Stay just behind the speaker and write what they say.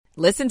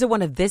Listen to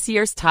one of this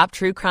year's top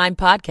true crime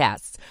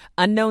podcasts.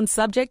 Unknown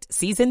Subject,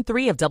 Season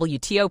 3 of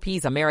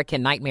WTOP's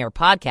American Nightmare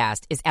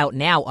podcast is out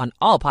now on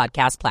all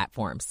podcast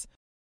platforms.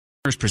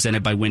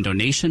 Presented by Window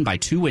Nation. Buy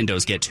 2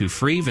 windows, get 2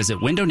 free. Visit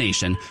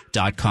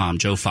windownation.com.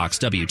 Joe Fox,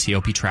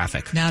 WTOP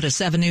Traffic. Now to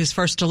 7 News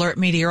First Alert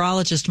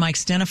meteorologist Mike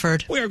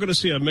Stiniford. We are going to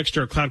see a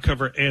mixture of cloud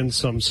cover and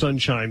some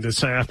sunshine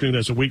this afternoon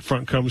as a weak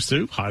front comes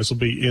through. Highs will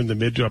be in the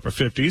mid to upper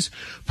 50s.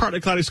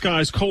 Partly cloudy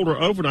skies, colder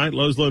overnight.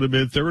 Lows low to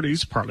mid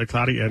 30s. Partly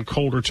cloudy and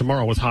colder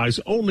tomorrow with highs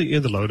only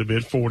in the low to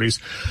mid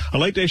 40s. A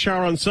late day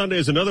shower on Sunday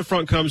as another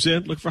front comes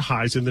in. Look for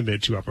highs in the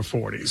mid to upper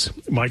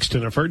 40s. Mike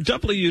Stiniford,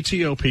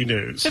 WTOP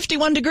News.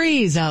 51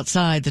 degrees outside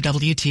the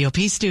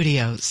WTOP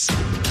studios.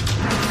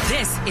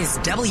 This is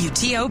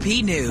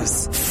WTOP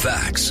News.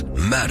 Facts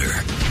matter.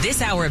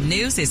 This hour of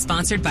news is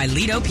sponsored by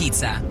Lido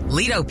Pizza.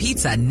 Lido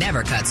Pizza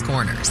never cuts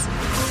corners.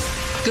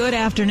 Good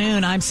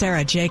afternoon. I'm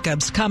Sarah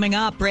Jacobs. Coming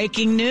up,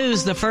 breaking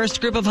news. The first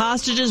group of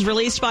hostages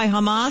released by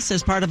Hamas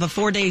as part of a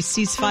 4-day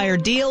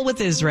ceasefire deal with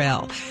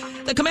Israel.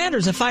 The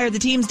Commanders have fired the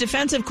team's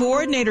defensive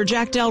coordinator,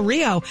 Jack Del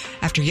Rio,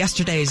 after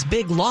yesterday's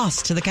big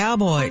loss to the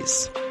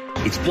Cowboys.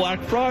 It's Black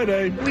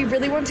Friday. We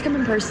really want to come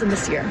in person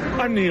this year.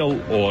 I'm Neil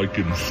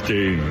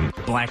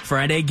Augenstein. Black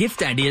Friday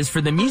gift ideas for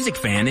the music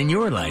fan in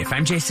your life.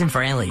 I'm Jason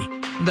Fraley.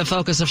 The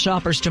focus of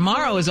shoppers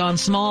tomorrow is on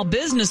small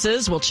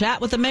businesses. We'll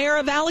chat with the mayor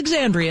of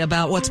Alexandria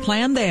about what's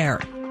planned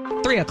there.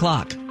 3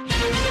 o'clock.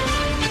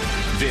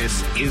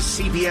 This is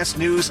CBS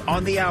News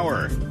on the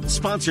Hour,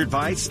 sponsored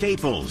by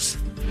Staples.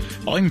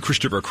 I'm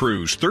Christopher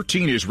Cruz.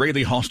 13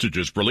 Israeli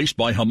hostages released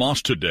by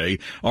Hamas today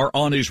are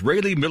on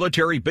Israeli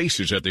military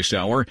bases at this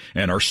hour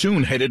and are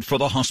soon headed for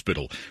the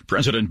hospital.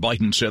 President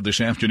Biden said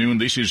this afternoon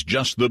this is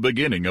just the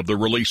beginning of the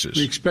releases.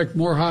 We expect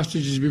more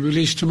hostages to be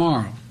released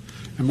tomorrow,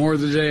 and more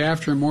the day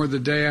after, and more the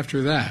day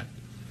after that.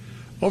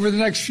 Over the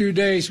next few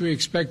days, we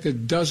expect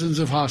that dozens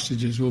of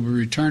hostages will be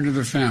returned to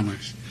their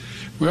families.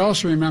 We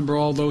also remember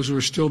all those who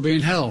are still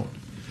being held,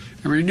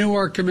 and renew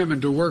our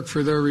commitment to work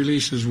for their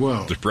release as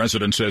well. The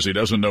president says he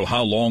doesn't know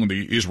how long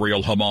the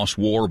Israel-Hamas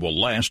war will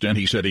last, and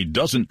he said he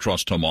doesn't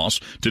trust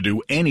Hamas to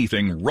do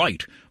anything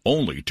right,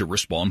 only to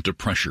respond to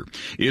pressure.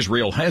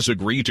 Israel has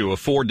agreed to a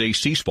 4-day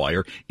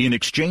ceasefire in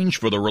exchange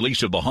for the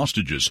release of the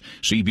hostages.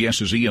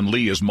 CBS's Ian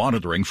Lee is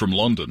monitoring from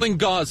London. In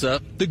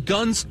Gaza, the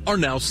guns are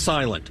now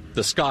silent,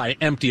 the sky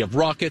empty of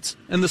rockets,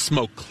 and the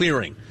smoke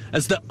clearing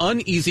as the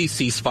uneasy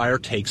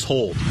ceasefire takes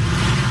hold.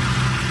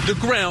 The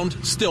ground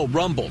still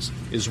rumbles.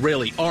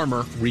 Israeli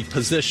armor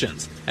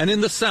repositions. And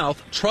in the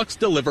south, trucks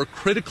deliver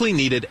critically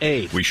needed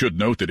aid. We should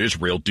note that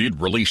Israel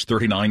did release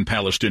 39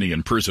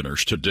 Palestinian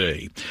prisoners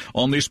today.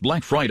 On this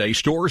Black Friday,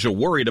 stores are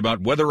worried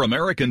about whether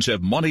Americans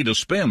have money to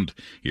spend.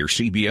 Here's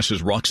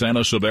CBS's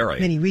Roxana Saberi.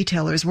 Many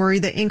retailers worry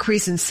the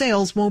increase in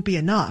sales won't be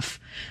enough.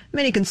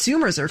 Many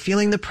consumers are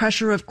feeling the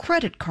pressure of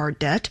credit card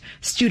debt,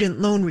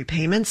 student loan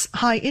repayments,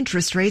 high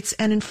interest rates,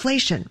 and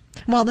inflation.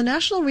 While the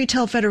National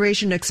Retail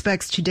Federation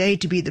expects today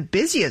to be the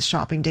busiest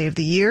shopping day of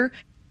the year,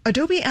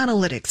 Adobe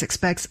Analytics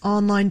expects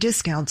online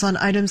discounts on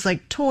items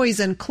like toys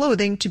and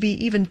clothing to be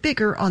even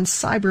bigger on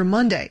Cyber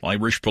Monday.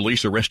 Irish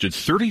police arrested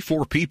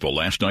 34 people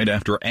last night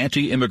after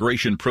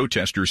anti-immigration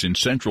protesters in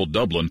central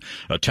Dublin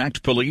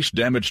attacked police,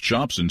 damaged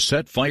shops, and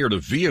set fire to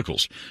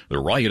vehicles. The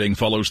rioting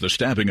follows the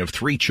stabbing of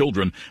 3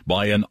 children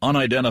by an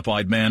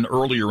unidentified man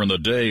earlier in the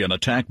day, an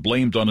attack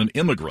blamed on an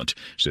immigrant,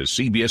 says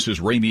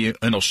CBS's Rami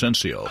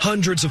Inocencio.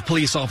 Hundreds of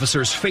police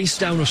officers faced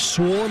down a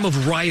swarm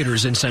of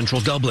rioters in central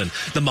Dublin.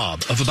 The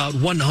mob of about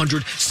 100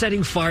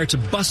 setting fire to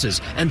buses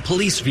and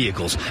police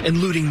vehicles and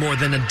looting more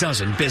than a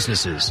dozen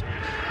businesses.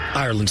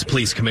 Ireland's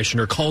police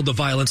commissioner called the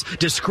violence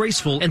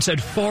disgraceful and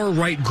said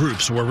far-right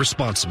groups were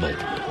responsible.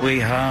 We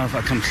have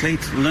a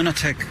complete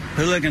lunatic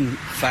hooligan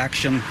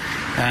faction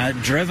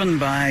driven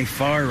by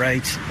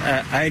far-right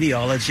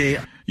ideology.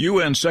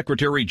 UN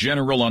Secretary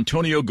General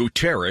Antonio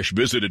Guterres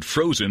visited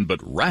frozen but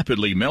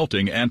rapidly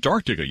melting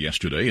Antarctica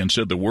yesterday and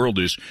said the world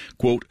is,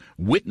 quote,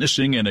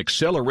 witnessing an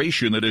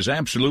acceleration that is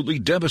absolutely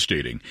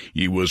devastating.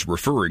 He was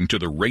referring to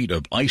the rate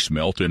of ice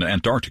melt in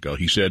Antarctica.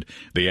 He said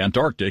the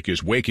Antarctic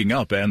is waking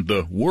up and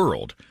the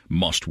world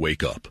must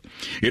wake up.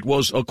 It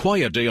was a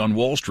quiet day on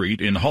Wall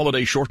Street in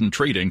holiday-shortened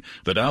trading.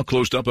 The Dow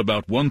closed up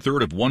about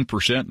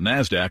 1/3%,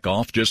 NASDAQ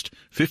off just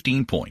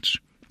 15 points.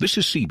 This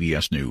is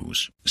CBS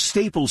News.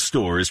 Staples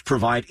stores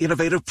provide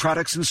innovative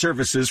products and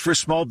services for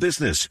small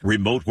business,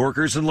 remote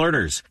workers and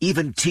learners,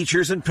 even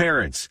teachers and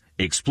parents.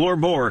 Explore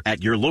more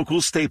at your local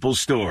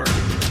Staples store.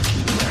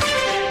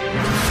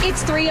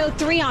 It's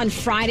 3:03 on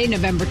Friday,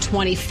 November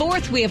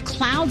 24th. We have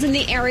clouds in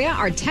the area.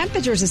 Our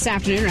temperatures this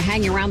afternoon are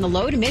hanging around the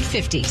low to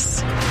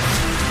mid-50s.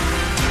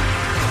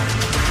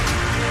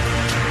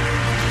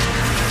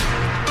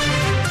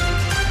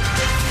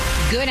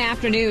 Good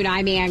afternoon.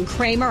 I'm Ann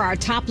Kramer. Our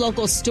top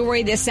local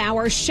story this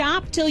hour,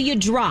 shop till you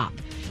drop.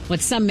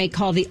 What some may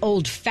call the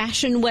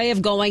old-fashioned way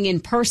of going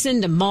in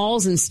person to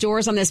malls and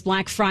stores on this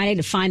Black Friday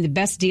to find the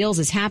best deals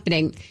is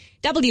happening.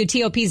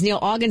 WTOP's Neil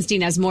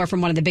Augenstein has more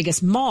from one of the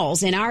biggest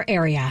malls in our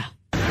area.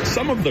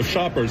 Some of the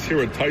shoppers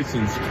here at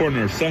Tyson's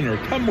Corner Center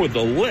come with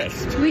a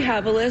list. We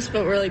have a list,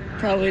 but we're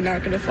probably not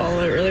going to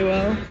follow it really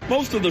well.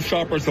 Most of the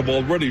shoppers have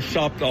already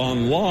shopped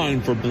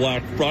online for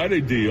Black Friday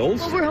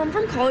deals. Well, we're home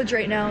from college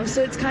right now,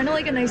 so it's kind of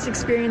like a nice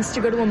experience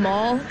to go to a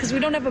mall because we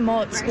don't have a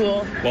mall at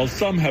school. While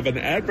some have an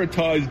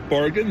advertised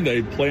bargain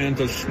they plan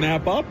to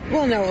snap up.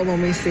 We'll know it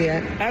when we see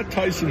it. At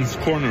Tyson's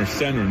Corner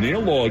Center,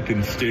 Neil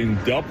Augenstein,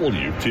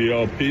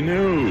 WTOP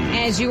News.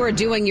 As you are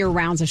doing your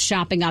rounds of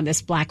shopping on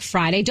this Black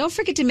Friday, don't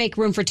forget to make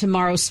room for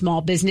tomorrow's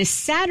Small Business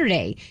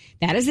Saturday.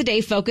 That is a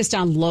day focused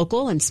on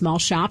local and small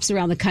shops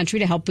around the country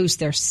to help boost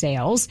their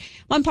sales.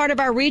 One part of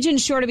our region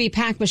sure to be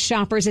packed with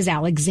shoppers is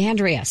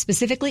Alexandria,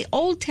 specifically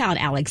Old Town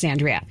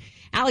Alexandria.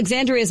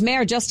 Alexandria's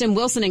Mayor Justin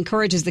Wilson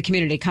encourages the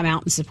community to come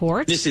out and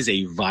support. This is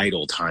a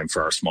vital time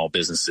for our small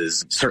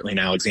businesses. Certainly in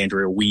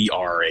Alexandria, we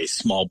are a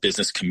small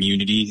business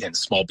community, and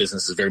small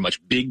business is very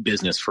much big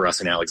business for us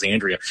in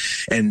Alexandria.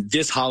 And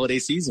this holiday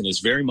season is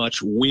very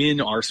much when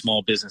our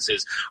small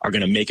businesses are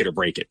going to make it or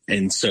break it.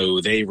 And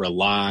so they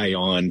rely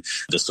on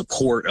the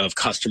support of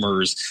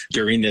customers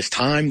during this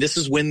time. This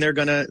is when they're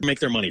going to make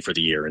their money for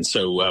the year. And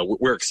so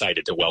we're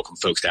excited to welcome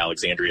folks to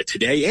Alexandria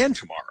today and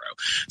tomorrow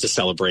to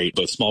celebrate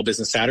both Small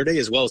Business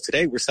Saturday as well as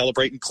today we're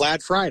celebrating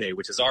Glad Friday,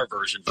 which is our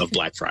version of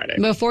Black Friday.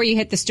 Before you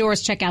hit the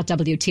stores, check out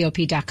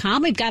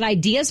WTOP.com. We've got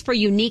ideas for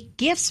unique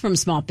gifts from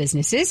small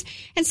businesses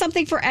and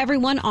something for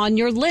everyone on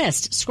your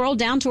list. Scroll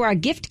down to our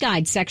gift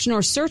guide section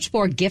or search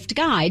for gift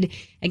guide.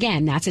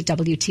 Again, that's at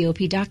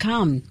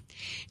WTOP.com.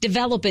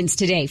 Developments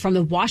today from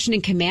the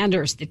Washington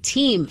Commanders. The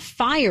team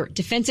fired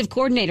defensive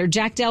coordinator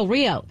Jack Del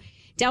Rio.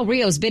 Del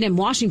Rio's been in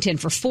Washington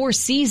for 4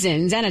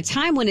 seasons and a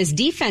time when his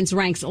defense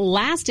ranks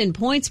last in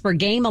points per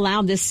game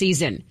allowed this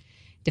season.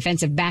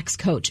 Defensive backs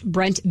coach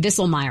Brent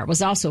Visselmeyer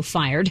was also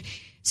fired.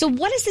 So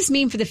what does this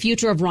mean for the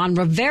future of Ron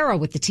Rivera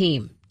with the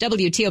team?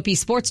 WTOP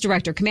sports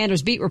director,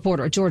 Commanders beat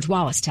reporter George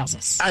Wallace tells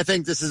us. I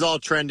think this is all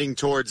trending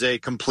towards a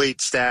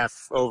complete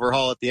staff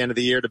overhaul at the end of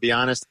the year, to be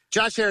honest.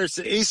 Josh Harris,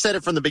 he said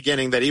it from the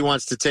beginning that he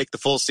wants to take the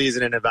full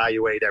season and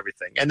evaluate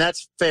everything. And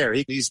that's fair.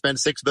 He spent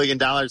 $6 billion.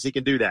 He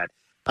can do that.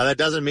 That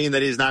doesn't mean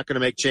that he's not going to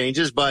make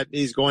changes, but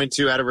he's going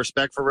to, out of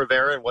respect for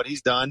Rivera and what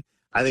he's done,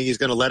 I think he's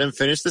going to let him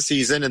finish the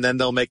season, and then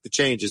they'll make the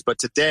changes. But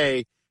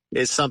today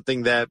is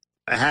something that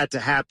had to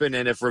happen,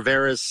 and if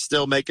Rivera's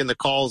still making the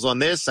calls on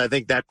this, I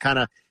think that kind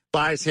of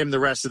buys him the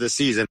rest of the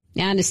season.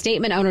 Now, in a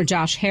statement, owner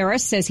Josh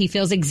Harris says he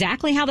feels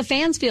exactly how the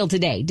fans feel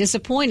today,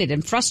 disappointed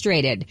and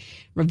frustrated.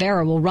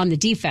 Rivera will run the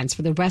defense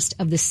for the rest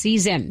of the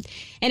season.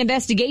 An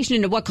investigation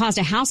into what caused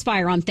a house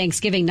fire on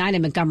Thanksgiving night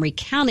in Montgomery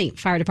County.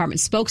 Fire department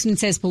spokesman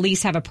says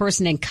police have a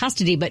person in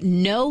custody, but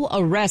no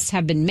arrests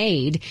have been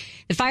made.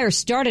 The fire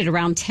started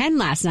around 10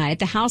 last night at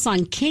the house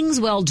on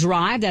Kingswell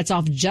Drive. That's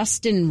off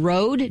Judson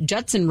Road,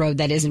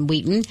 that is in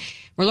Wheaton.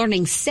 We're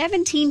learning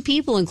 17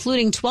 people,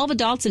 including 12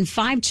 adults and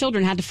 5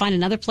 children, had to find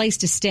another place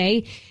to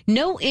stay.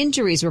 No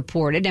injuries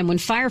reported. And when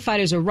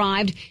firefighters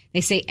arrived,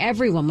 they say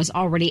everyone was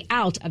already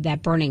out of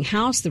that burning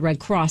house. The Red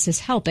Cross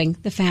is helping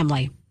the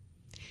family.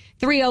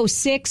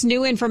 3:06,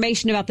 new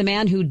information about the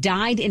man who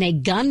died in a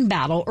gun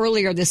battle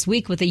earlier this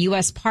week with a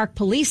U.S. Park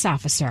police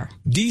officer.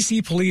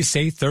 D.C. police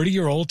say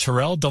 30-year-old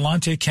Terrell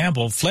Delonte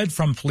Campbell fled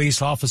from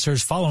police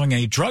officers following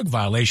a drug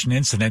violation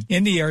incident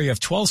in the area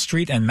of 12th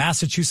Street and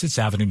Massachusetts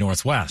Avenue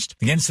Northwest.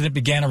 The incident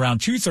began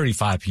around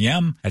 2:35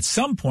 p.m. At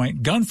some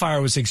point,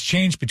 gunfire was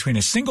exchanged between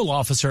a single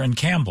officer and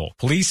Campbell.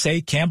 Police say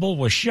Campbell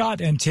was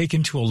shot and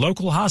taken to a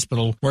local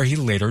hospital where he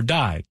later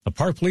died. The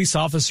Park police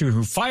officer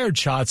who fired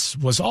shots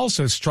was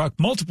also struck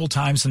multiple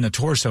times in the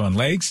torso and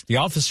legs. The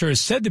officer is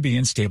said to be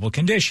in stable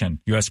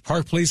condition. U.S.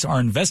 Park Police are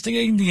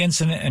investigating the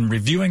incident and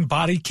reviewing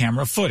body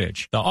camera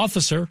footage. The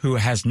officer, who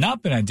has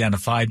not been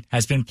identified,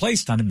 has been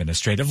placed on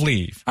administrative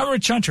leave. I'm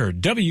Rich Hunter,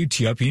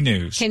 WTOP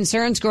News.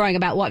 Concerns growing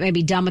about what may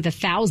be done with the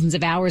thousands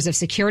of hours of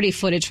security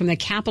footage from the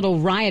Capitol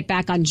riot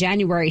back on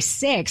January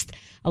 6th.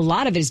 A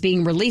lot of it is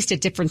being released at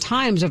different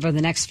times over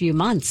the next few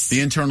months. The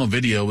internal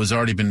video has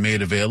already been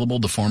made available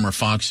to former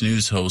Fox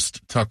News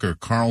host Tucker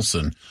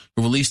Carlson,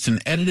 who released an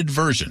edited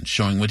version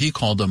showing what he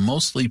called a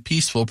mostly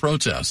peaceful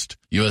protest.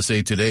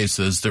 USA Today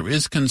says there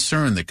is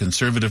concern that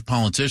conservative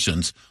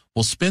politicians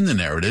will spin the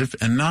narrative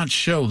and not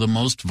show the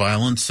most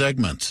violent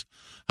segments.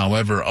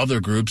 However, other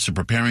groups are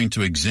preparing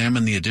to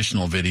examine the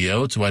additional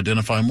video to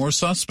identify more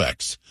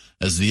suspects,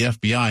 as the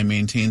FBI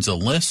maintains a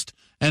list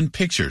and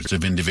pictures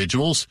of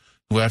individuals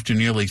who after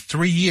nearly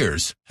 3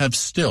 years have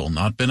still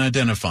not been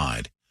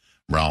identified.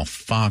 Ralph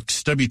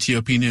Fox,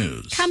 WTOP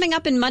News. Coming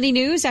up in Money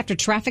News after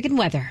traffic and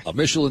weather. A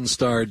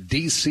Michelin-starred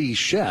D.C.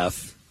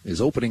 chef is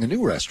opening a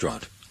new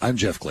restaurant. I'm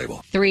Jeff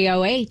Clable.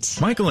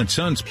 3:08. Michael &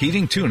 Son's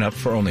heating tune-up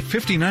for only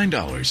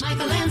 $59.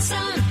 Michael &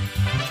 Son.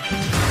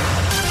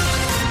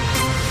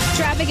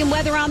 Traffic and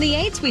weather on the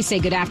 8s. We say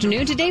good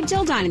afternoon to Dave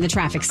Dildine in the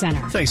traffic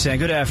center. Thanks, Dan.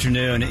 Good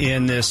afternoon.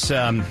 In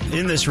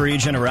this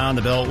region around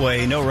the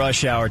Beltway, no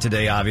rush hour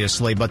today,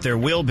 obviously, but there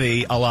will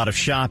be a lot of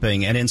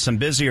shopping. And in some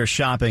busier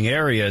shopping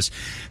areas,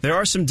 there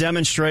are some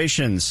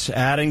demonstrations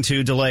adding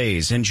to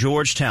delays. In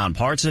Georgetown,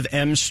 parts of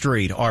M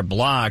Street are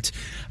blocked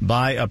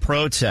by a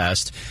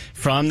protest.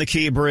 From the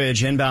Key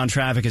Bridge, inbound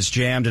traffic is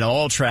jammed, and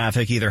all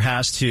traffic either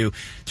has to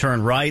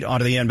turn right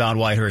onto the inbound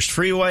Whitehurst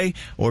Freeway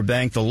or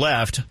bank the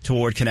left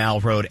toward Canal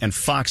Road and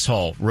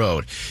Foxhall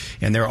Road.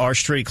 And there are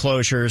street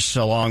closures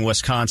along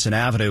Wisconsin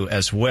Avenue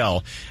as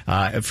well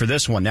for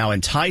this one. Now,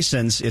 in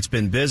Tysons, it's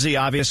been busy,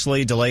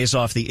 obviously. Delays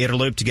off the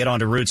Interloop to get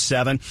onto Route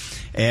 7.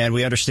 And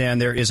we understand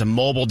there is a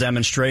mobile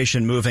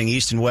demonstration moving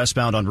east and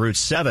westbound on Route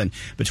 7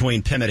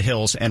 between Pimmit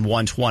Hills and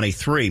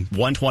 123.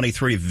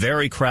 123,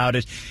 very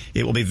crowded.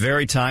 It will be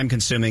very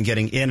time-consuming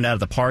getting in and out of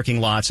the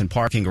parking lots and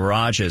parking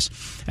garages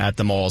at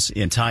the malls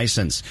in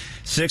Tysons.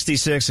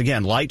 66,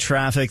 again, light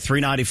traffic.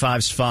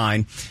 395's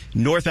fine.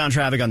 Northbound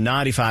traffic on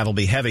 95 will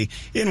be heavy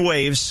in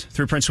waves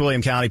through Prince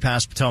William County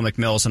past Potomac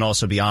Mills and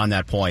also beyond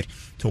that point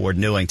toward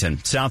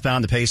Newington.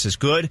 Southbound, the pace is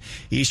good.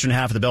 Eastern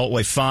half of the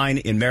Beltway, fine.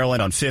 In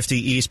Maryland on 50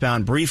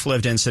 eastbound,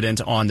 brief-lived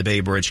incident on the Bay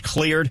Bridge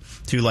cleared.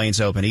 2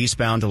 lanes open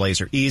eastbound.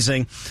 Delays are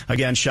easing.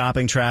 Again,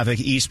 shopping traffic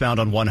eastbound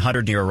on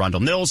 100 near Arundel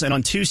Mills. And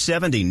on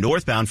 270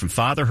 northbound from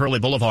Father Hurley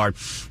Boulevard,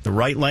 the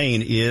right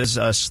lane is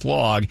a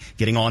slog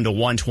getting onto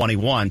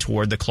 121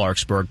 toward the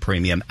Clarksburg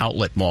Premium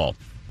Outlet Mall.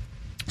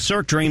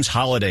 Cirque Dreams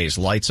Holidays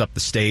lights up the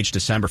stage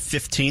December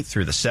 15th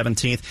through the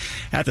 17th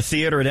at the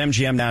theater at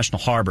MGM National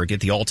Harbor.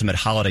 Get the ultimate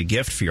holiday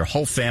gift for your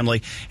whole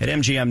family at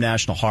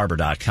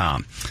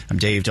mgmnationalharbor.com. I'm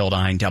Dave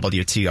Dildine,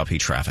 WTOP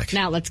Traffic.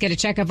 Now let's get a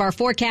check of our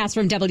forecast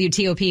from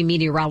WTOP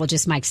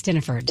meteorologist Mike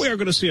Stiniford. We are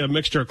going to see a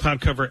mixture of cloud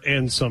cover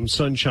and some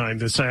sunshine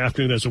this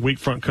afternoon as a weak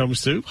front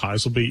comes through.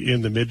 Highs will be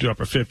in the mid to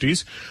upper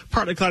 50s.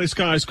 Partly cloudy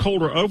skies,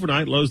 colder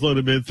overnight, lows low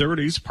to mid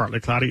 30s. Partly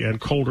cloudy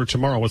and colder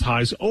tomorrow with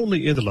highs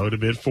only in the low to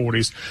mid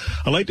 40s.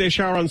 A late day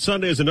shower on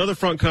Sunday as another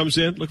front comes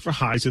in. Look for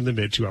highs in the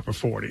mid to upper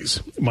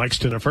 40s. Mike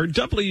Stiniford,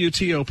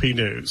 WTOP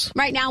News.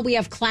 Right now we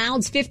have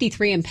clouds,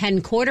 53 in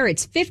Penn Quarter.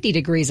 It's 50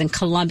 degrees in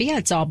Columbia.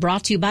 It's all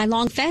brought to you by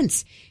Long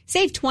Fence.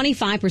 Save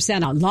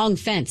 25% on Long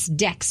Fence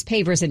decks,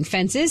 pavers, and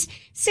fences.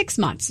 6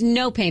 months,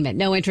 no payment,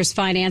 no interest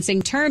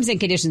financing. Terms and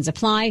conditions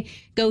apply.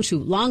 Go to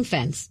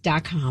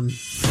longfence.com.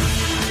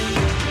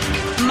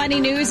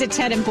 Money news at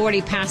 10 and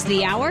 40 past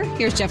the hour.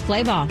 Here's Jeff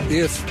Claybaugh.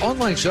 If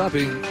online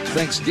shopping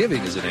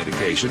Thanksgiving is an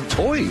indication,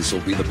 toys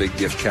will be the big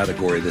gift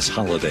category this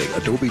holiday.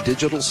 Adobe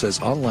Digital says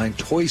online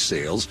toy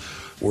sales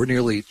were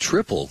nearly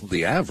triple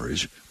the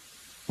average.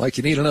 Like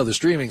you need another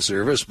streaming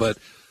service, but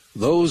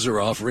those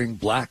are offering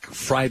Black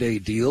Friday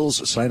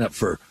deals. Sign up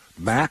for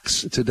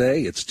Max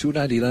today. It's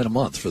 $2.99 a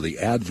month for the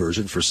ad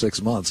version for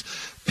 6 months.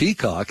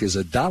 Peacock is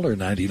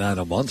 $1.99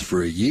 a month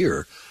for a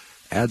year.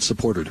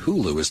 Ad-supported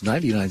Hulu is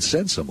 99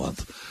 cents a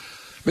month.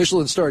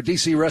 Michelin-star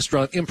D.C.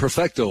 restaurant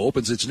Imperfecto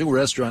opens its new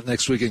restaurant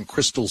next week in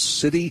Crystal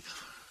City.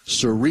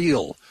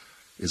 Surreal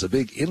is a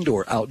big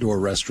indoor-outdoor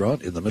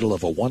restaurant in the middle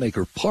of a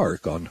 1-acre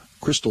park on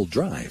Crystal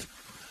Drive.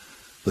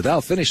 The Dow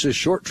finished this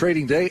short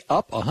trading day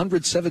up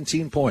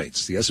 117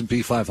 points. The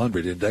S&P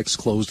 500 index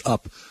closed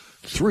up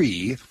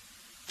 3.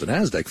 The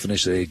Nasdaq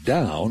finished the day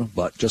down,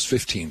 but just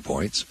 15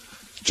 points.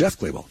 Jeff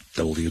Claybaugh,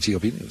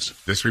 WTOP News.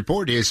 This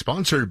report is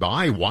sponsored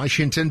by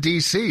Washington,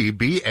 D.C.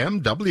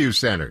 BMW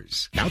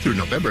Centers. Now through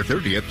November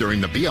 30th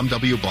during the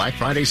BMW Black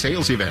Friday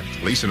sales event.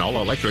 Lease an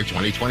all-electric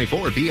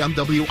 2024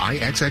 BMW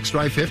iX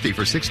Drive 50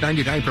 for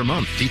 $699 per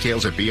month.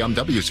 Details at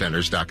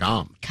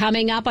bmwcenters.com.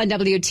 Coming up on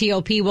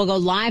WTOP, we'll go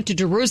live to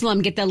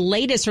Jerusalem, get the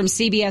latest from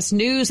CBS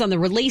News on the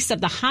release of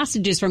the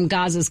hostages from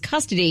Gaza's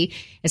custody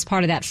as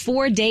part of that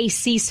 4-day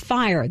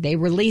ceasefire. They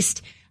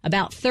released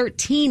about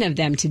 13 of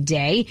them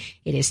today.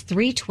 It is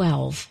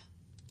 3:12.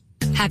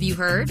 Have you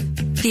heard?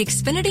 The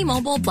Xfinity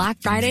Mobile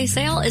Black Friday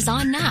sale is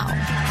on now.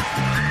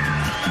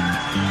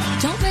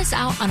 Don't miss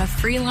out on a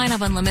free line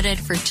of unlimited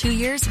for 2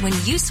 years when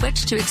you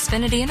switch to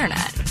Xfinity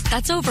Internet.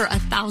 That's over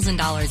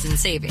 $1,000 in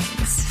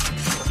savings.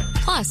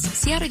 Plus,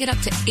 see how to get up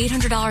to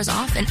 $800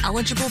 off an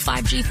eligible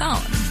 5G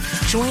phone.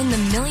 Join the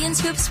millions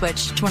who have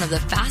switched to one of the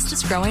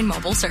fastest growing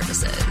mobile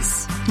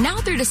services. Now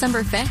through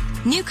December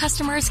 5th, new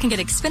customers can get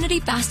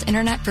Xfinity Fast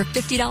Internet for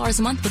 $50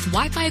 a month with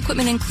Wi-Fi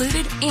equipment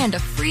included and a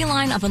free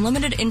line of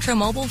unlimited intro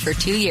mobile for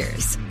 2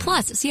 years.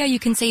 Plus, see how you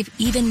can save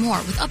even more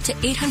with up to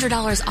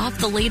 $800 off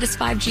the latest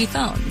 5G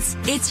phones.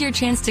 It's your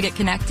chance to get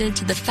connected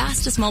to the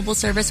fastest mobile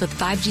service with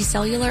 5G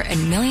cellular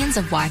and millions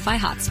of Wi-Fi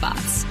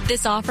hotspots.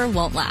 This offer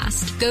won't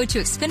last. Go to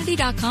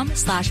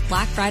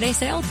Xfinity.com/Black Friday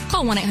sale,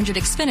 call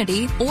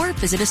 1-800-XFINITY, or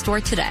visit a store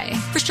today.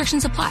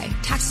 Restrictions apply.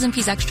 Taxes and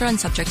fees extra and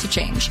subject to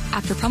change.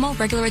 After promo,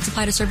 regular rates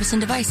apply to service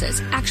and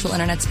devices. Actual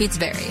internet speeds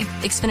vary.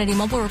 Xfinity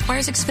Mobile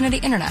requires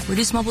Xfinity Internet.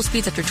 Reduced mobile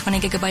speeds after 20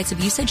 gigabytes of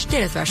usage.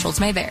 Data thresholds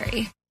may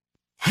vary.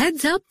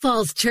 Heads up,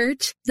 Falls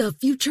Church. The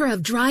future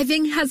of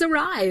driving has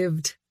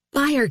arrived.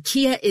 Buyer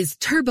Kia is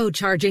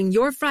turbocharging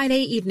your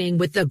Friday evening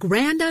with the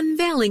grand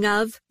unveiling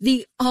of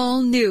the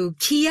all-new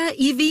Kia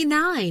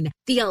EV9,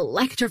 the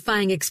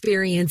electrifying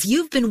experience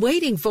you've been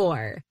waiting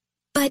for.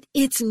 But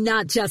it's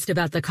not just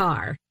about the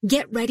car.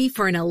 Get ready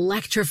for an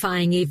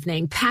electrifying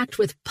evening packed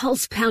with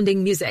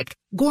pulse-pounding music,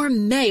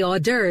 gourmet hors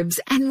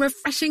d'oeuvres, and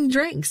refreshing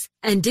drinks.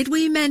 And did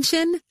we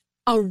mention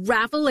a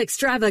raffle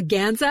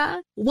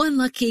extravaganza? One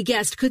lucky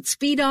guest could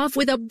speed off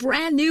with a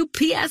brand new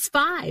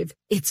PS5.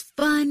 It's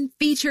fun,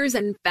 features,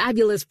 and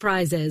fabulous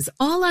prizes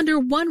all under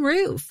one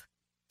roof.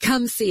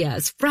 Come see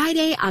us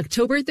Friday,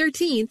 October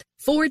 13th,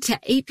 4 to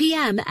 8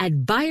 p.m.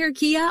 at Buyer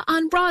Kia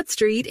on Broad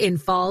Street in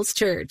Falls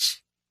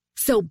Church.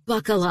 So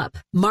buckle up,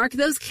 mark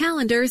those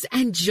calendars,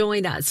 and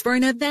join us for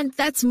an event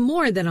that's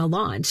more than a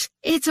launch.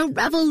 It's a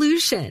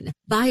revolution.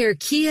 Buyer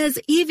Kia's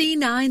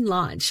EV9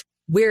 launch.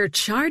 We're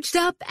charged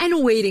up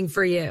and waiting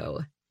for you.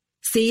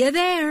 See you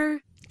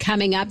there.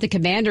 Coming up, the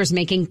Commanders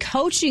making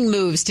coaching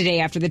moves today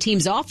after the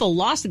team's awful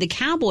loss to the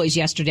Cowboys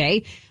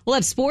yesterday. We'll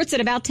have sports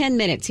in about 10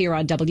 minutes here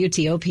on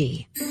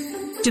WTOP.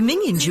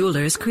 Dominion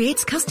Jewelers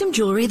creates custom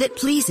jewelry that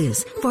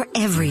pleases for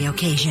every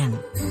occasion.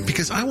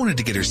 Because I wanted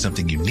to get her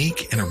something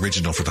unique and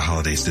original for the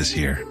holidays this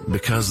year.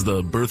 Because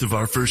the birth of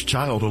our first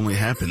child only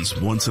happens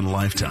once in a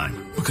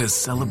lifetime. Because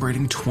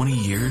celebrating 20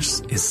 years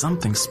is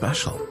something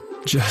special.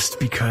 Just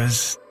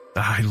because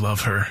I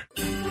love her.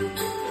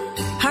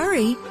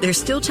 Hurry! There's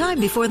still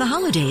time before the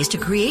holidays to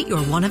create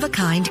your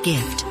one-of-a-kind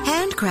gift.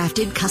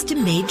 Handcrafted,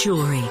 custom-made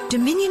jewelry.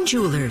 Dominion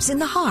Jewelers in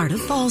the heart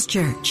of Falls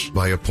Church.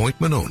 By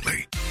appointment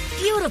only.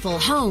 Beautiful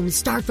homes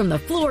start from the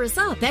floors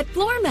up at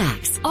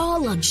FloorMax.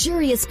 All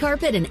luxurious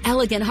carpet and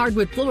elegant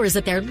hardwood floors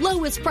at their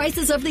lowest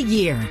prices of the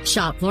year.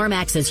 Shop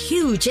FloorMax's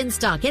huge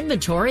in-stock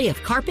inventory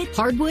of carpet,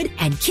 hardwood,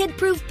 and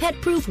kid-proof,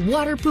 pet-proof,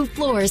 waterproof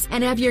floors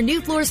and have your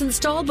new floors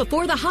installed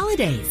before the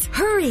holidays.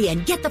 Hurry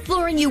and get the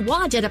flooring you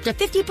want at up to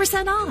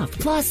 50% off,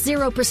 plus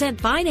 0%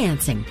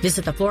 financing.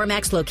 Visit the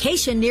FloorMax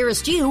location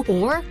nearest you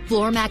or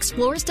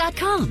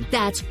FloorMaxFloors.com.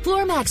 That's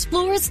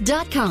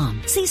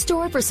FloorMaxFloors.com. See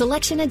store for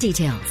selection and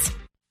details.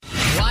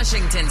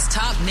 Washington's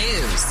top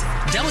news,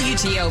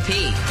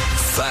 WTOP.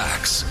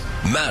 Facts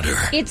matter.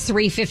 It's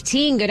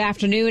 3:15. Good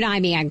afternoon.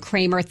 I'm Ann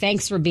Kramer.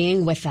 Thanks for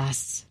being with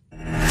us.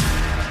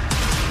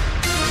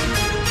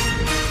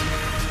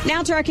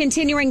 Now to our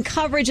continuing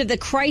coverage of the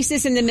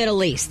crisis in the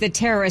Middle East. The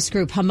terrorist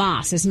group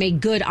Hamas has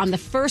made good on the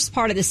first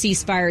part of the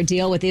ceasefire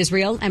deal with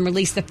Israel and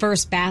released the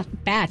first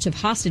batch of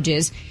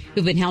hostages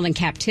who've been held in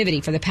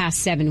captivity for the past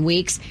 7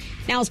 weeks.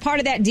 Now, as part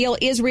of that deal,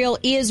 Israel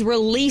is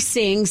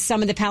releasing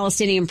some of the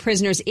Palestinian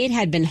prisoners it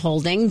had been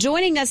holding.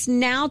 Joining us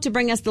now to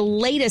bring us the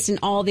latest in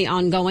all the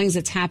ongoings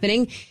that's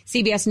happening,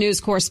 CBS News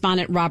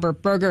correspondent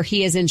Robert Berger.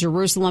 He is in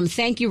Jerusalem.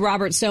 Thank you,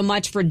 Robert, so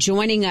much for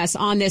joining us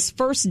on this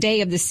first day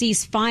of the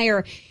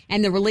ceasefire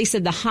and the release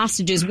of the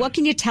hostages. What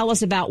can you tell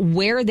us about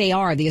where they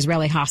are, the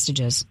Israeli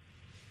hostages?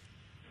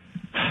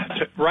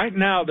 Right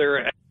now,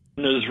 they're at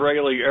an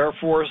Israeli Air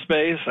Force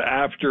base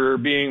after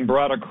being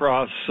brought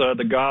across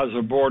the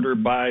Gaza border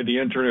by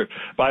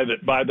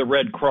the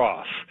Red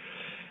Cross.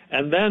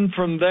 And then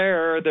from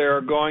there,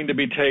 they're going to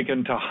be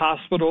taken to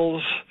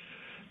hospitals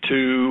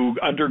to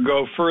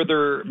undergo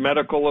further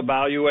medical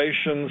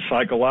evaluation,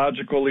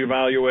 psychological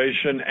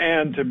evaluation,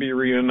 and to be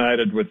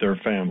reunited with their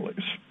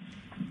families.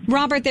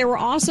 Robert, there were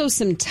also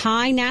some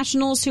Thai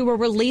nationals who were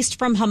released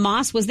from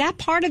Hamas. Was that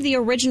part of the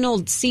original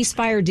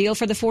ceasefire deal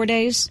for the 4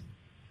 days?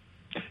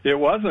 It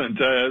wasn't.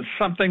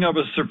 Something of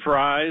a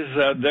surprise.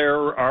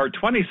 There are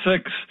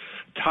 26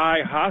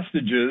 Thai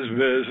hostages,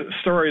 the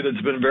story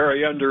that's been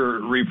very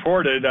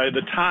underreported.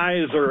 The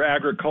Thais are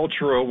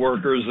agricultural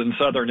workers in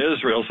southern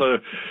Israel, so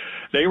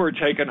they were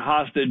taken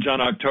hostage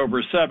on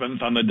October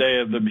 7th on the day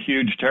of the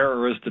huge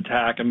terrorist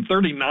attack, and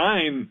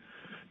 39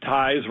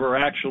 Thais were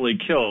actually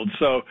killed.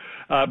 So,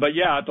 but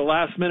yeah, at the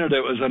last minute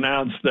it was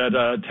announced that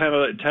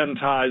 10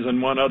 Thais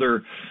and one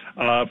other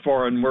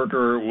foreign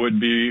worker would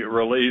be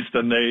released,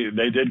 and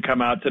they did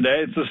come out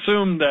today. It's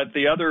assumed that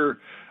the other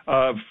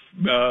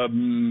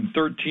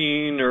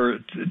 13 or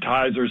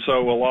Thais or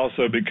so will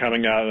also be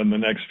coming out in the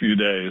next few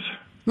days.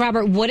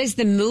 Robert, what is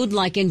the mood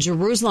like in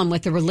Jerusalem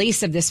with the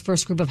release of this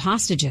first group of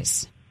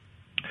hostages?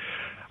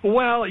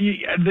 Well,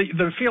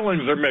 the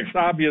feelings are mixed.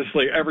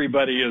 Obviously,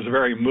 everybody is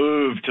very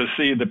moved to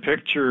see the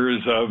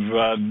pictures of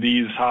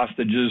these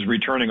hostages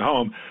returning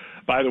home.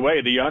 By the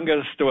way, the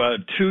youngest,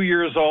 2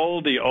 years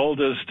old, the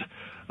oldest,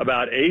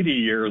 about 80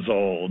 years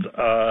old.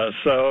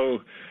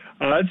 So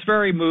it's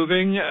very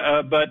moving,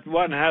 but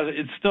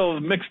it's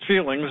still mixed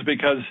feelings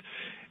because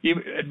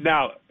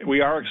now we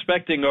are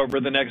expecting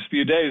over the next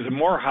few days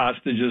more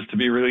hostages to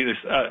be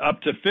released, up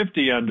to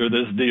 50 under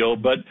this deal,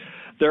 but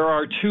there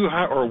are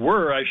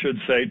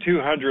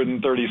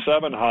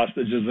 237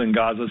 hostages in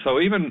Gaza. So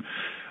even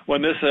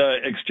when this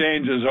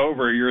exchange is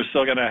over, you're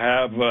still going to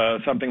have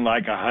something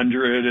like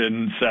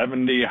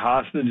 170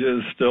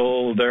 hostages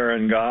still there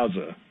in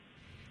Gaza.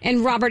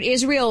 And Robert,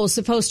 Israel is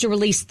supposed to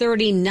release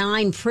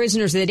 39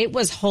 prisoners that it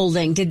was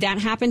holding. Did that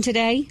happen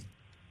today?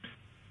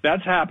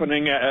 That's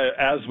happening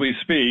as we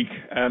speak,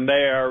 and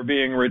they are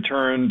being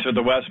returned to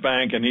the West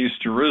Bank and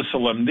East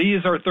Jerusalem.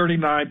 These are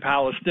 39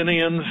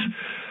 Palestinians,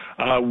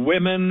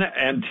 women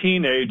and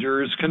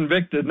teenagers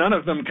convicted, none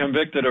of them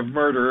convicted of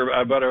murder,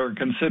 but are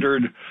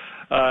considered,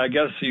 I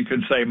guess you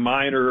could say,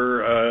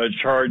 minor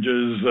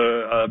charges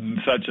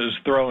such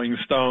as throwing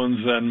stones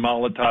and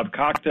Molotov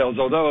cocktails,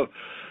 although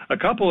a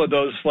couple of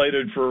those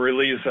slated for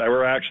release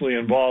were actually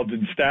involved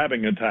in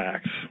stabbing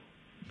attacks.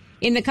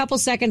 In the couple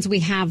seconds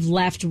we have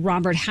left,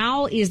 Robert,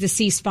 how is the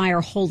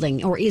ceasefire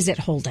holding, or is it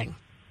holding?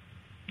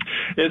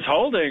 It's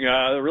holding.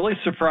 Really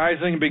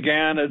surprising.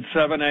 Began at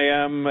 7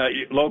 a.m.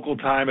 Local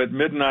time at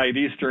midnight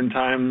Eastern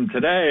time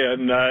today,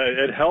 and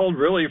it held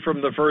really from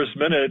the first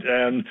minute,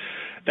 and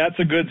that's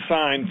a good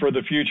sign for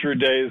the future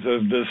days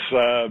of this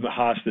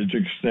hostage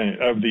exchange,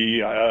 of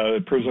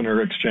the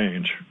prisoner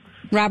exchange.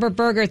 Robert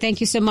Berger, thank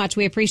you so much.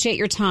 We appreciate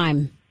your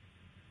time.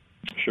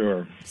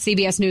 Sure.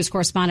 CBS News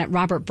correspondent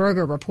Robert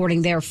Berger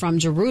reporting there from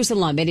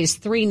Jerusalem. It is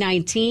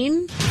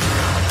 3:19.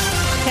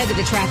 Head to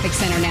the traffic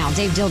center now.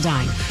 Dave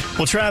Dildine.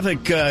 Well,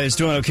 traffic is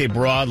doing okay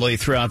broadly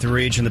throughout the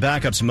region. The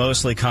backup's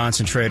mostly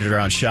concentrated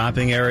around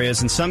shopping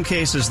areas. In some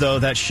cases, though,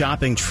 that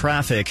shopping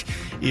traffic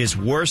is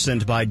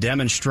worsened by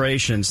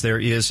demonstrations. There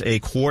is a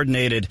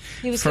coordinated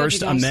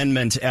First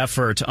Amendment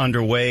effort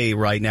underway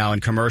right now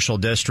in commercial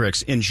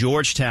districts. In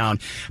Georgetown,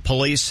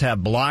 police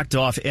have blocked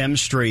off M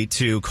Street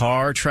to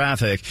car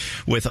traffic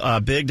with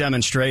a big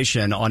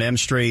demonstration on M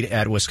Street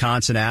at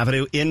Wisconsin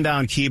Avenue.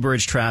 Inbound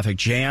Keybridge traffic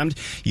jammed.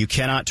 You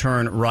cannot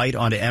turn right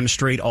onto M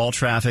Street. All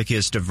traffic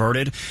is diverted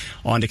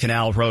onto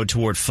Canal Road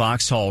toward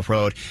Foxhall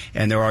Road,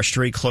 and there are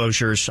street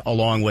closures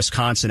along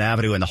Wisconsin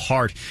Avenue in the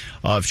heart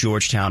of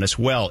Georgetown as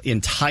well. In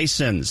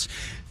Tysons,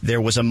 there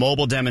was a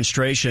mobile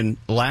demonstration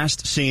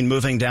last seen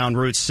moving down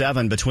Route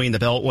 7 between the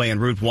Beltway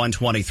and Route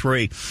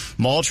 123.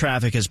 Mall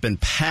traffic has been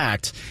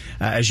packed,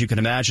 as you can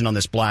imagine, on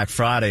this Black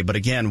Friday, but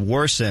again,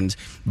 worsened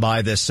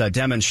by this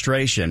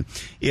demonstration.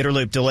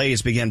 Interloop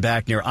delays begin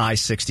back near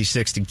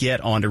I-66 to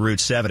get onto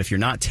Route 7. If you're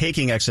not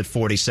taking exit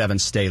 47,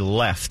 stay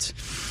left.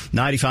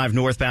 95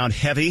 northbound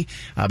heavy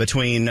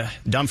between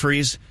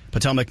Dumfries,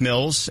 Potomac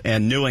Mills,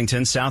 and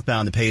Newington.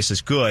 Southbound, the pace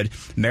is good.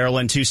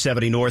 Maryland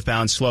 270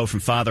 northbound slow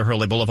from Father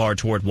Hurley Boulevard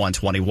toward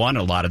 121.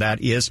 A lot of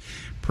that is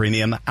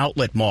Premium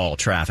Outlet Mall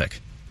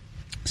traffic.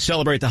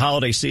 Celebrate the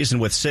holiday season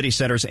with City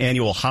Center's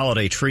annual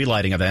holiday tree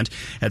lighting event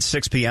at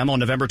 6 p.m. on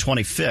November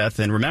 25th.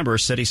 And remember,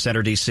 City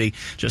Center D.C.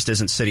 just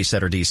isn't City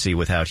Center D.C.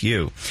 without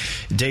you.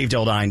 Dave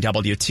Dildine,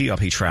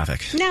 WTOP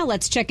Traffic. Now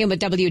let's check in with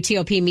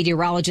WTOP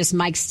meteorologist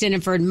Mike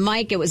Stiniford.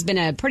 Mike, it has been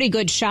a pretty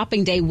good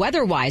shopping day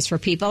weather-wise for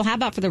people. How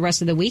about for the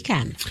rest of the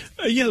weekend?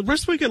 The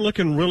rest of the weekend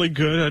looking really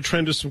good. A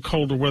trend of some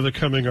colder weather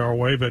coming our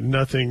way, but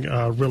nothing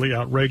really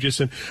outrageous.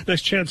 And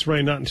next chance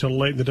rain not until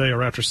late in the day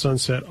or after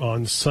sunset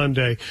on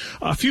Sunday.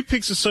 A few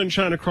peaks of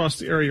sunshine across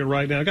the area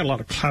right now. I got a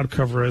lot of cloud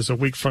cover as a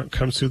weak front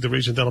comes through the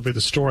region. That'll be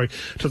the story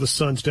till the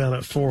sun's down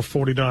at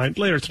 4:49.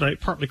 Later tonight,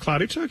 partly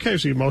cloudy to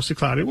occasionally mostly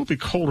cloudy. It will be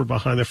colder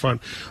behind the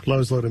front.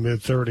 Lows low to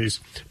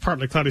mid-30s.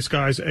 Partly cloudy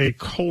skies. A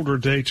colder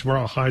day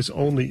tomorrow. Highs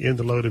only in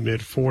the low to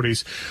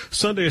mid-40s.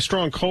 Sunday, a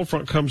strong cold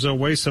front comes our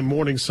way. Some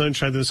morning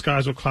sunshine. Then the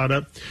skies will cloud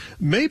up.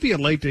 Maybe a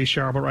late day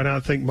shower, but right now I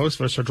think most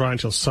of us are dry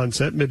until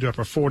sunset. Mid to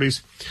upper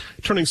 40s.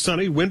 Turning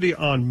sunny. Windy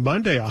on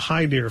Monday. A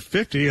high near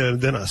 50.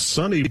 And then a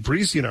sunny,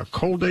 breezy, and a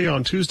cold day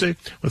on Tuesday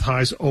with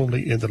highs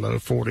only in the low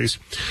 40s.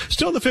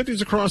 Still in the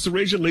 50s across the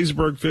region.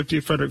 Leesburg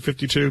 50, Frederick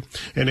 52,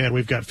 and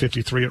we've got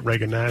 53 at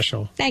Reagan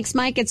National. Thanks,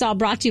 Mike. It's all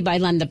brought to you by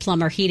Lenda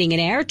Plumber Heating and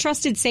Air.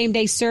 Trusted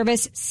same-day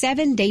service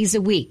 7 days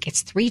a week.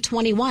 It's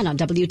 3:21 on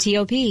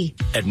WTOP.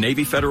 At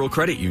Navy Federal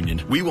Credit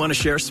Union, we want to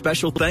share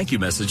special thank you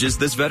messages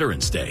this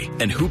Veterans Day.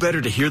 And who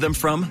better to hear them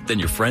from than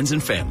your friends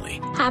and family?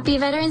 Happy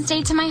Veterans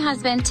Day to my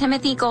husband,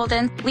 Timothy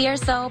Golden. We are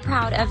so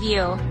proud of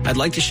you. I'd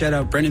like to shout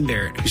out Brennan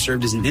Barrett, who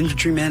served as an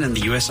infantryman in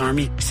the U.S.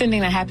 Army.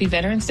 Sending a happy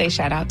Veterans Day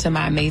shout out to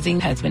my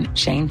amazing husband,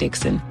 Shane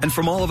Dixon. And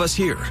from all of us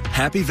here,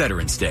 happy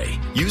Veterans Day.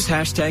 Use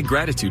hashtag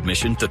Gratitude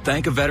Mission to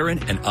thank a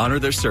veteran and honor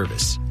their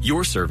service.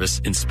 Your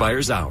service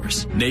inspires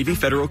ours. Navy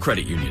Federal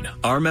Credit Union.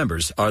 Our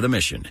members are the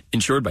mission.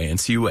 Insured by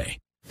NCUA.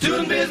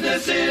 Doing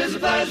business is a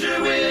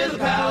pleasure with a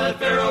pal at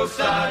Fair Oaks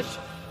Dodge.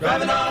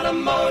 Drive an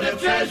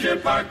automotive treasure,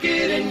 park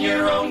it in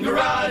your own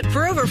garage.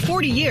 For over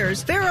 40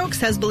 years, Fair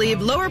Oaks has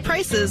believed lower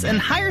prices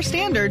and higher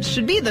standards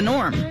should be the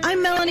norm.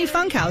 I'm Melanie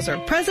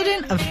Funkhauser,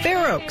 president of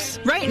Fair Oaks.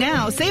 Right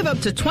now, save up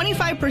to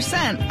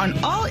 25%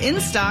 on all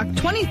in-stock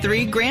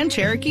 23 Grand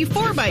Cherokee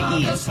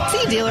 4xEs.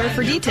 See dealer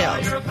for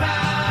details.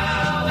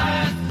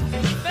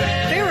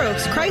 Fair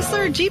Oaks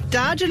Chrysler, Jeep,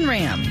 Dodge, and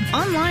Ram.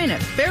 Online at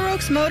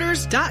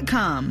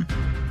fairoaksmotors.com.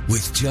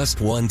 With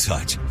just one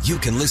touch, you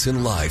can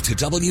listen live to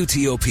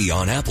WTOP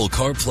on Apple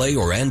CarPlay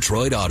or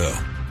Android Auto.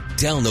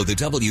 Download the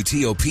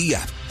WTOP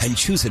app and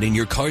choose it in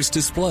your car's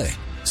display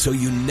so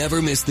you never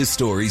miss the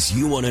stories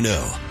you want to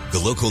know, the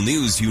local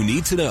news you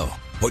need to know,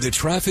 or the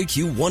traffic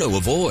you want to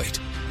avoid.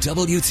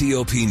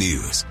 WTOP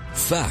News.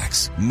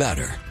 Facts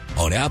matter.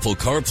 On Apple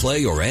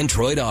CarPlay or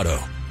Android Auto.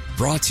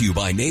 Brought to you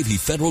by Navy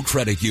Federal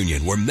Credit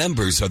Union, where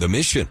members are the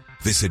mission.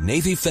 Visit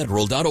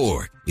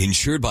NavyFederal.org.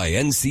 Insured by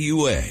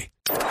NCUA.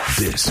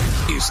 This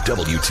is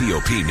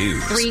WTOP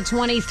News.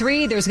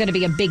 3:23. There's going to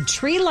be a big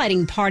tree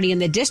lighting party in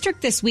the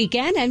district this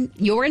weekend, and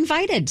you're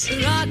invited.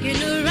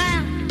 Rocking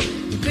around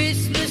the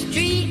Christmas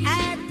tree.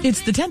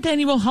 It's the 10th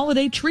annual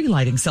holiday tree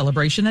lighting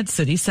celebration at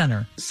City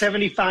Center.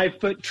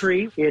 75-foot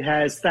tree. It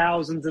has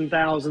thousands and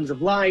thousands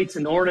of lights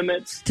and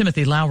ornaments.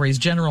 Timothy Lowry's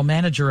general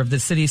manager of the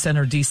City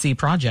Center DC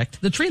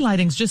project. The tree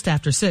lighting's just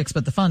after 6,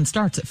 but the fun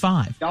starts at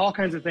 5. All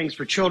kinds of things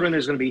for children.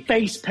 There's going to be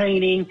face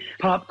painting,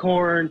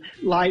 popcorn,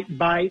 light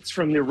bites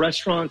from the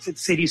restaurants at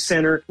City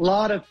Center. A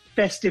lot of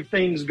festive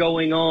things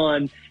going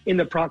on in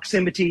the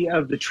proximity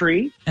of the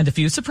tree. And a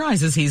few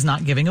surprises he's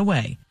not giving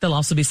away. They'll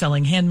also be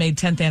selling handmade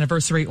 10th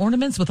anniversary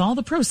ornaments with all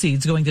the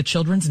proceeds going to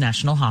Children's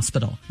National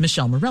Hospital.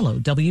 Michelle Morello,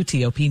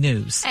 WTOP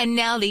News. And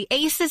now the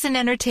Aces and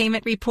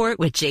Entertainment Report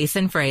with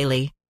Jason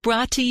Fraley.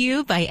 Brought to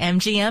you by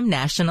MGM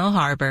National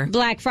Harbor.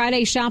 Black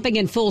Friday shopping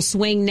in full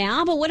swing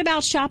now, but what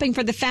about shopping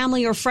for the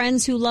family or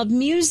friends who love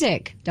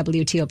music?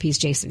 WTOP's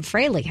Jason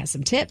Fraley has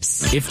some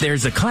tips. If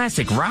there's a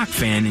classic rock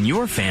fan in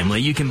your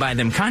family, you can buy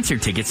them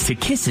concert tickets to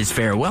Kiss's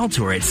farewell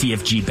tour at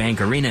CFG Bank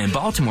Arena in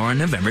Baltimore on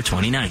November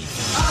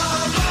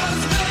 29th.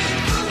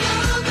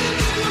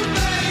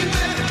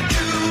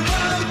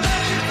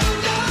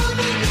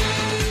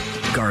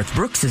 Garth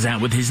Brooks is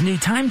out with his new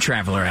Time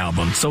Traveler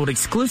album, sold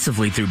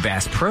exclusively through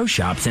Bass Pro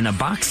Shops in a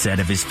box set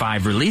of his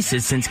 5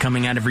 releases since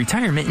coming out of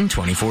retirement in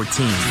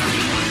 2014.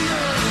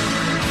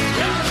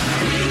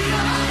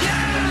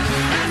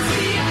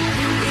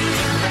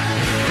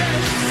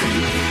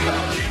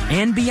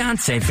 And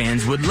Beyonce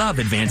fans would love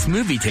advanced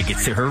movie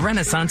tickets to her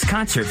Renaissance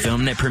concert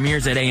film that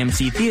premieres at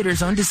AMC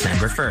Theaters on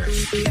December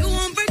 1st. You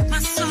won't break my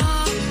soul.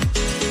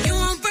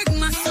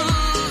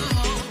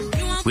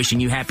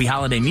 Wishing you happy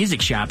holiday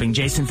music shopping,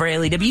 Jason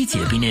Fraley,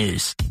 WTOP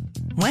News.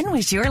 When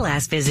was your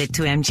last visit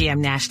to MGM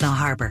National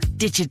Harbor?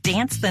 Did you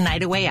dance the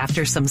night away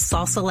after some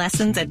salsa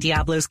lessons at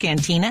Diablo's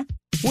Cantina?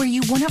 Were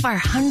you one of our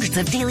hundreds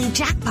of daily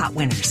jackpot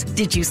winners?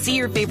 Did you see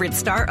your favorite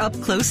star up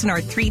close in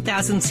our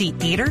 3,000-seat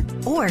theater?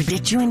 Or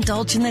did you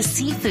indulge in the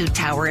seafood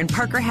tower and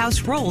Parker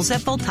House rolls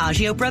at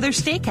Voltaggio Brothers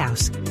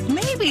Steakhouse?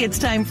 Maybe it's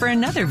time for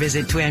another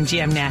visit to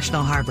MGM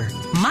National Harbor.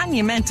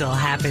 Monumental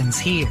happens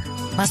here.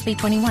 Must be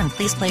 21.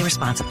 Please play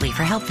responsibly.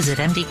 For help, visit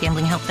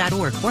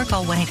mdgamblinghelp.org or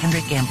call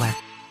 1-800-GAMBLER.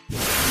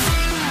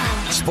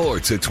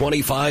 Sports at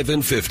 25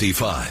 and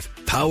 55.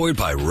 Powered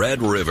by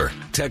Red River.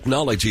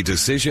 Technology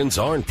decisions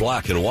aren't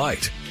black and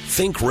white.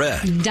 Think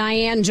red.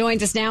 Diane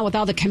joins us now with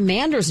all the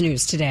Commanders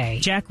news today.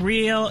 Jack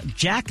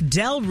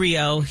Del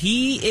Rio,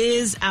 he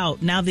is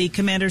out. Now the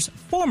Commanders'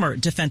 former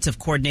defensive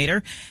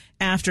coordinator.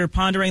 After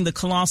pondering the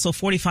colossal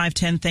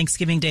 45-10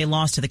 Thanksgiving Day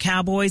loss to the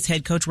Cowboys,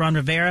 head coach Ron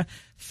Rivera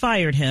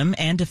fired him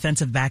and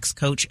defensive backs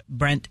coach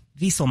Brent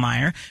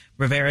Wieselmeyer.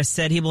 Rivera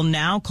said he will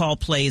now call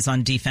plays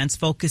on defense,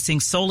 focusing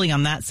solely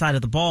on that side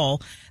of the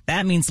ball.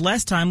 That means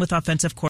less time with offensive coordinator